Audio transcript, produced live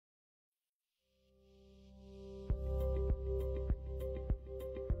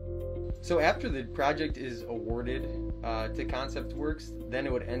So after the project is awarded to ConceptWorks, then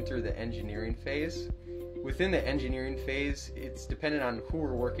it would enter the engineering phase. Within the engineering phase, it's dependent on who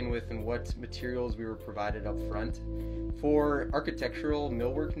we're working with and what materials we were provided up front. For architectural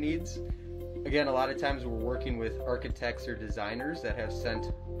millwork needs, again, a lot of times we're working with architects or designers that have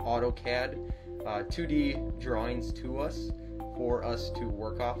sent AutoCAD 2D drawings to us for us to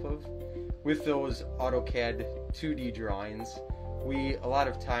work off of. With those AutoCAD 2D drawings, we a lot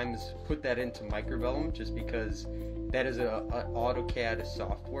of times put that into Microvellum just because that is an AutoCAD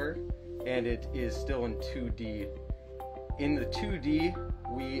software and it is still in 2D. In the 2D,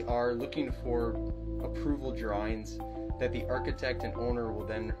 we are looking for approval drawings that the architect and owner will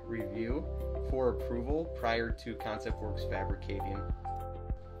then review for approval prior to ConceptWorks fabricating.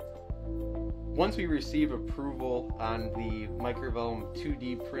 Once we receive approval on the Microvellum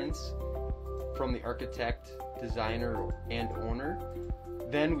 2D prints from the architect, designer, and owner,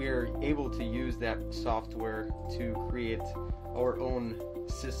 then we are able to use that software to create our own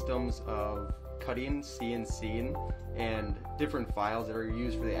systems of cutting, CNCing, and different files that are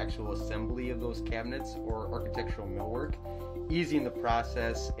used for the actual assembly of those cabinets or architectural millwork, easing the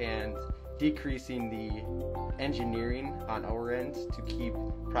process and decreasing the engineering on our end to keep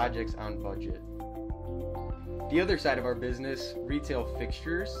projects on budget. The other side of our business, retail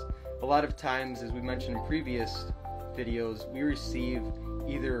fixtures, a lot of times, as we mentioned in previous videos, we receive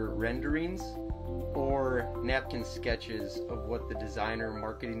either renderings or napkin sketches of what the designer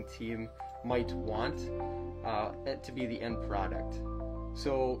marketing team might want to be the end product.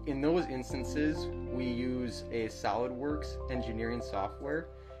 So in those instances, we use a SolidWorks engineering software.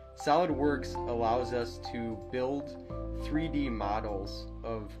 SolidWorks allows us to build 3D models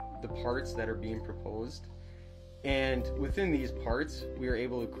of the parts that are being proposed, and within these parts we are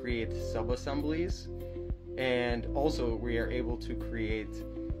able to create sub-assemblies, and also we are able to create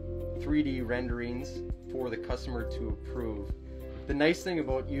 3D renderings for the customer to approve. The nice thing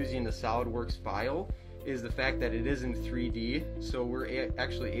about using the SolidWorks file is the fact that it is in 3D, so we're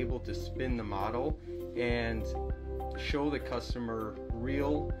actually able to spin the model and show the customer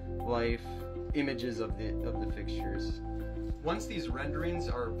real life images of the fixtures. Once these renderings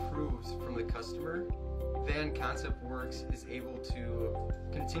are approved from the customer, then ConceptWorks is able to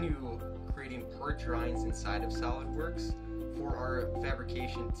continue creating part drawings inside of SolidWorks for our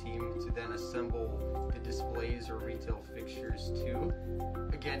fabrication team to then assemble the displays or retail fixtures to,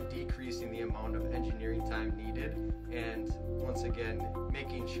 again, decreasing the amount of engineering time needed, and once again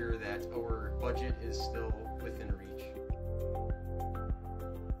making sure that our budget is still within reach.